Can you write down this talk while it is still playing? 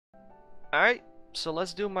Alright, so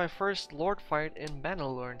let's do my first Lord fight in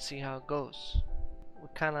Bannerlord and see how it goes. We're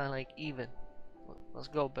kinda like even. Let's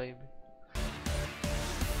go, baby.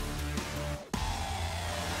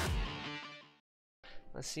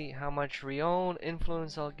 Let's see how much Rion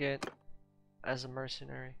influence I'll get as a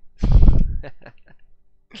mercenary.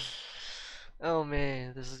 Oh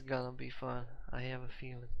man, this is gonna be fun. I have a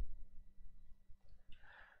feeling.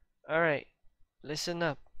 Alright, listen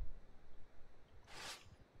up.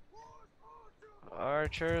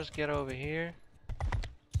 Archers, get over here.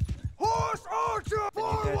 Horse archer, And you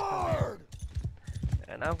guys come here. forward!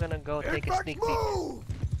 And I'm gonna go take a sneak peek. Move!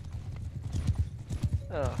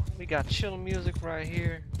 Oh, we got chill music right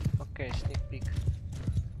here. Okay, sneak peek.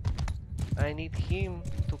 I need him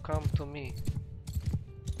to come to me.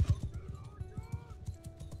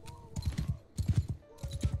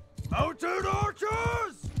 Mounted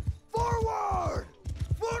archers! Forward!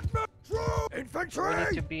 Footmen! True! Infantry! We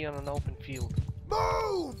need to be on an open field.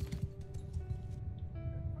 Move!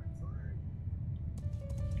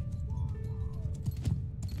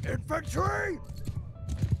 Infantry!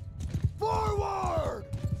 Forward!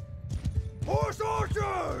 Horse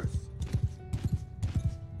archers!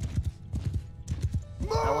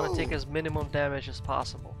 Move! I want to take as minimum damage as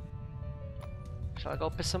possible. Shall I go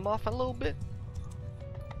piss him off a little bit?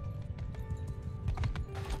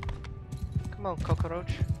 Come on,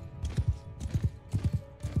 cockroach.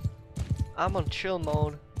 I'm on chill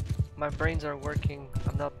mode. My brains are working.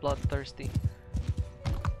 I'm not bloodthirsty.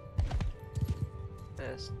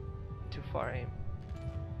 That's too far aim.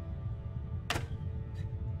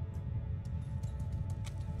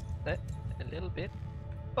 A little bit.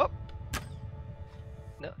 Up.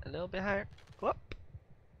 No, a little bit higher. Go up.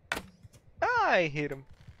 I hit him.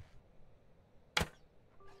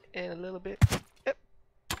 And a little bit. Yep.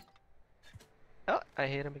 Oh, I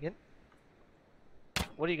hit him again.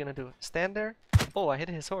 What are you gonna do? Stand there? Oh, I hit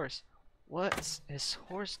his horse. What? His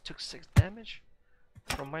horse took 6 damage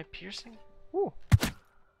from my piercing? Woo.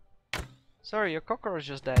 Sorry, your cockroach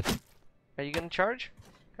just died. Are you gonna charge?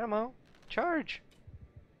 Come on, charge.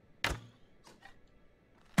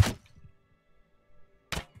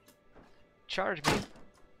 Charge me.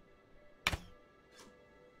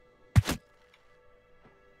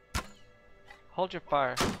 Hold your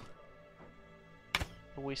fire.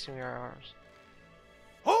 You're wasting your arms.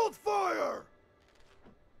 Hold fire!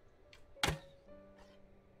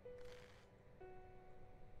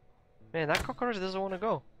 Man, that cockroach doesn't want to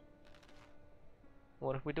go.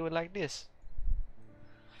 What if we do it like this?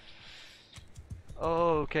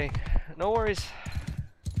 Oh, okay. No worries.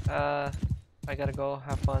 I gotta go.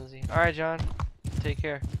 Have funzy. Alright, John. Take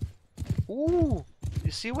care. Ooh!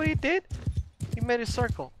 You see what he did? He made a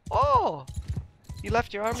circle. Oh! You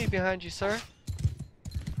left your army behind you, sir.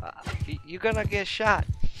 You're gonna get shot.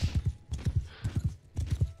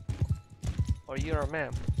 Or you're a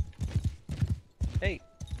man. Hey,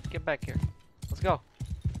 get back here. Let's go.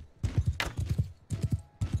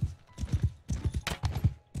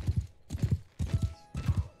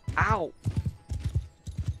 Ow!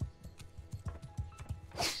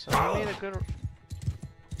 So he made a good...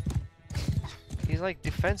 He's like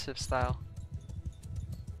defensive style.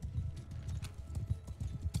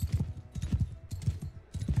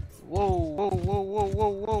 Whoa, whoa, whoa, whoa, whoa,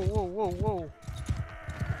 whoa, whoa, whoa, whoa.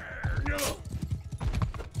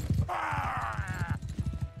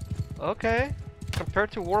 Okay.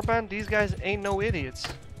 Compared to Warband, these guys ain't no idiots.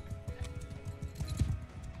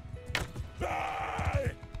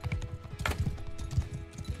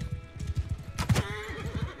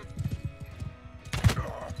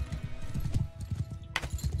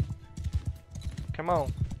 Come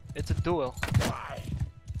on. It's a duel.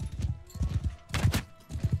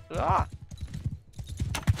 Ah!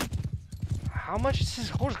 How much is his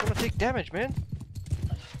horse gonna take damage, man?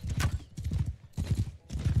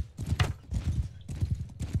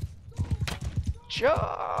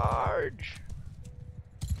 Charge!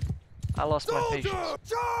 I lost my patience.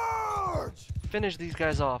 Charge! Finish these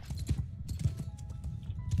guys off.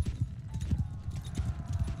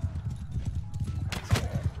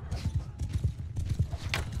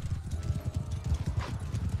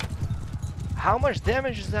 How much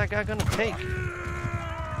damage is that guy gonna take?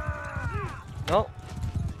 No.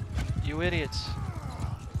 You idiots.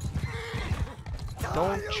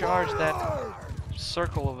 Don't charge that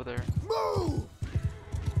circle over there. Move!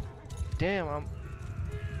 Damn,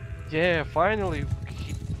 yeah, finally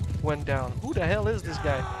he went down. Who the hell is this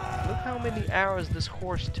guy? Look how many arrows this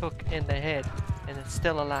horse took in the head and it's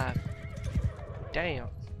still alive. Damn.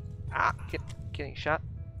 Ah, getting shot.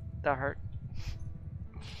 That hurt.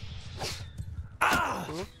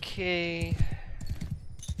 Okay.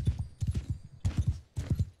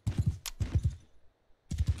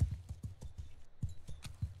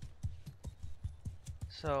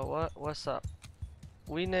 So what's up?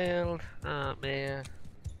 We nailed. Oh man.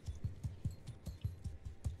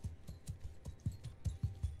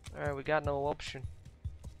 Alright, we got no option.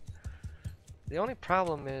 The only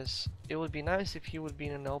problem is, it would be nice if he would be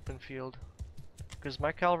in an open field. Because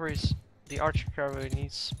my cavalry's, the archer cavalry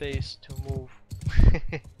needs space to move.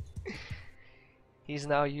 He's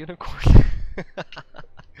now a unicorn.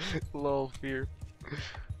 Lol, fear.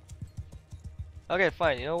 Okay,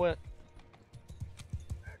 fine, you know what?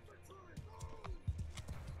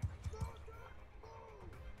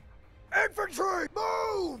 Infantry,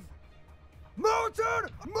 move! Mountain,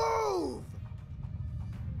 move!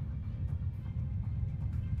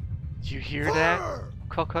 Do you hear that, Fire!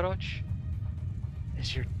 cockroach?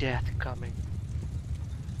 Is your death coming?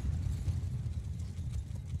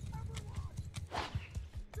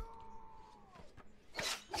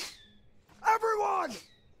 Everyone!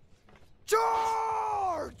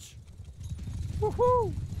 Charge!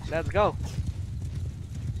 Woohoo! Let's go!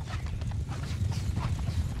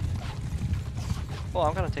 Oh,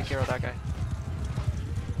 I'm gonna take care of that guy.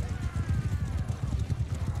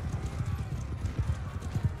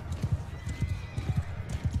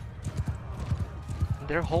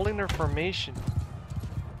 They're holding their formation.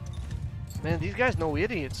 Man, these guys no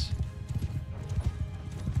idiots.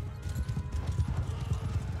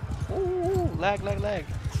 Ooh, lag, lag, lag.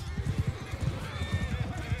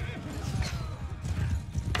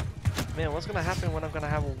 Man, what's gonna happen when I'm gonna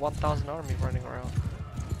have a 1,000 army running around?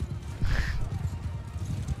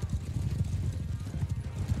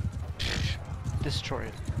 Destroy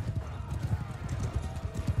it.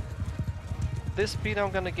 This speed I'm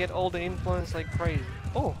gonna get all the influence like crazy.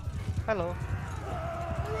 Oh, hello.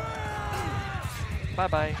 Bye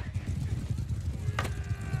bye.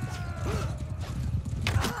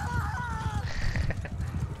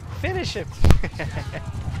 Finish him.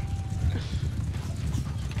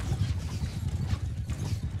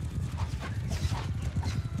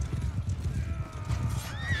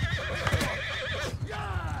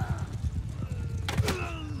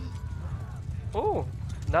 Oh,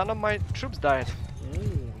 none of my troops died.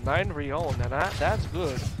 Ooh, 9 Rion, and that's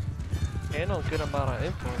good. And a good amount of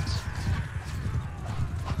influence.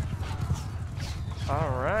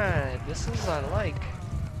 Alright, this is I like.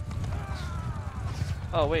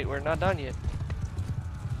 Oh wait, we're not done yet.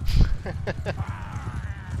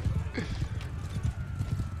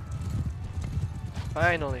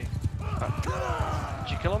 Finally.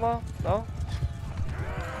 Did you kill them all? No?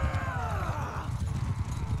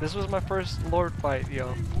 This was my first Lord fight,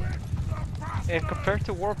 yo. And compared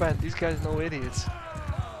to Warband, these guys no idiots.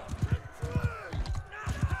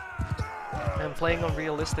 And playing on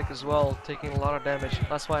realistic as well, taking a lot of damage.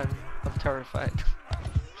 That's why I'm terrified.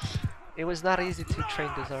 It was not easy to train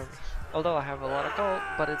this army. Although I have a lot of gold,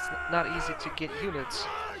 but it's not easy to get units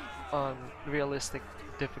on realistic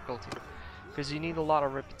difficulty. Because you need a lot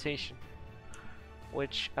of reputation.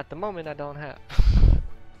 Which, at the moment, I don't have.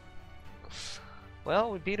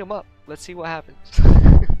 Well, we beat him up. Let's see what happens.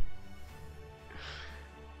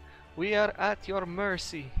 We are at your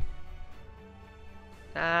mercy.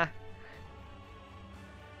 Ah.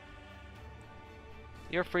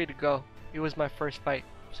 You're free to go. It was my first fight,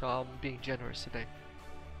 so I'm being generous today.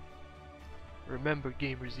 Remember,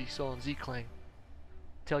 gamers, Z-Soul and Z-Clang.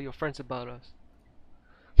 Tell your friends about us.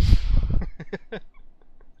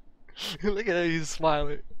 Look at how he's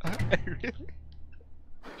smiling. Really?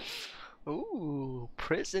 Ooh,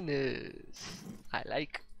 prisoners. I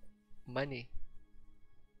like money.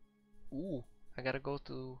 Ooh, I gotta go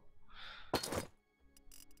to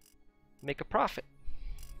make a profit.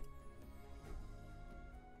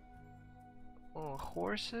 Oh,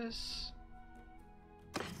 horses.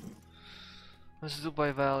 Let's do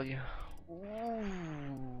by value.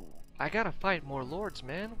 Ooh, I gotta fight more lords,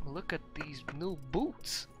 man. Look at these new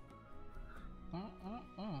boots.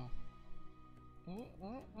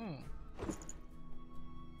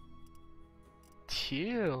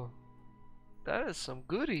 Chill. That is some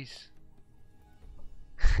goodies.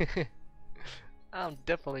 I'm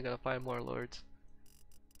definitely gonna find more lords.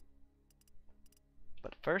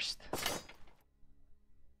 But first,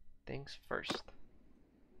 things first.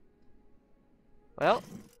 Well,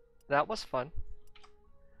 that was fun.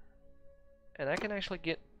 And I can actually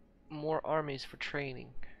get more armies for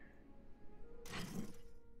training.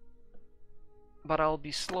 But I'll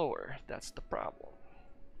be slower, that's the problem.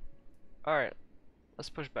 Alright, let's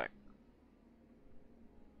push back.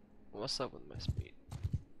 What's up with my speed?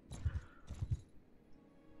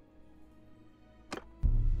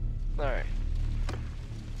 Alright.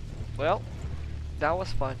 Well, that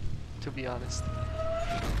was fun, to be honest.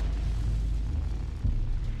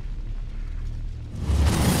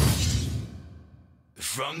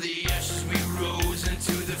 From the ashes we rose,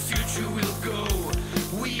 into the future we'll go.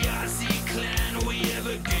 We are the clan.